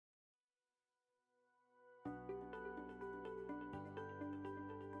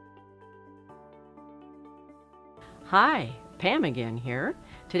Hi, Pam again here.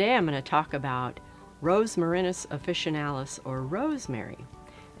 Today I'm going to talk about Rosmarinus officinalis, or rosemary.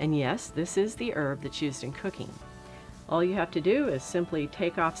 And yes, this is the herb that's used in cooking. All you have to do is simply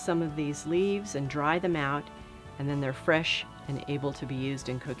take off some of these leaves and dry them out, and then they're fresh and able to be used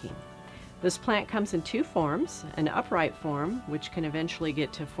in cooking. This plant comes in two forms: an upright form, which can eventually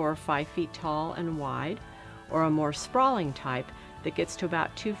get to 4 or 5 feet tall and wide, or a more sprawling type that gets to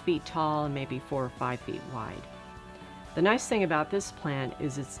about 2 feet tall and maybe 4 or 5 feet wide. The nice thing about this plant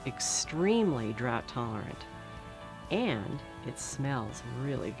is it's extremely drought tolerant, and it smells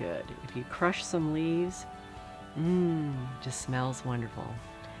really good. If you crush some leaves, just smells wonderful.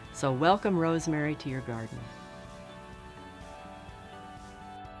 So welcome rosemary to your garden.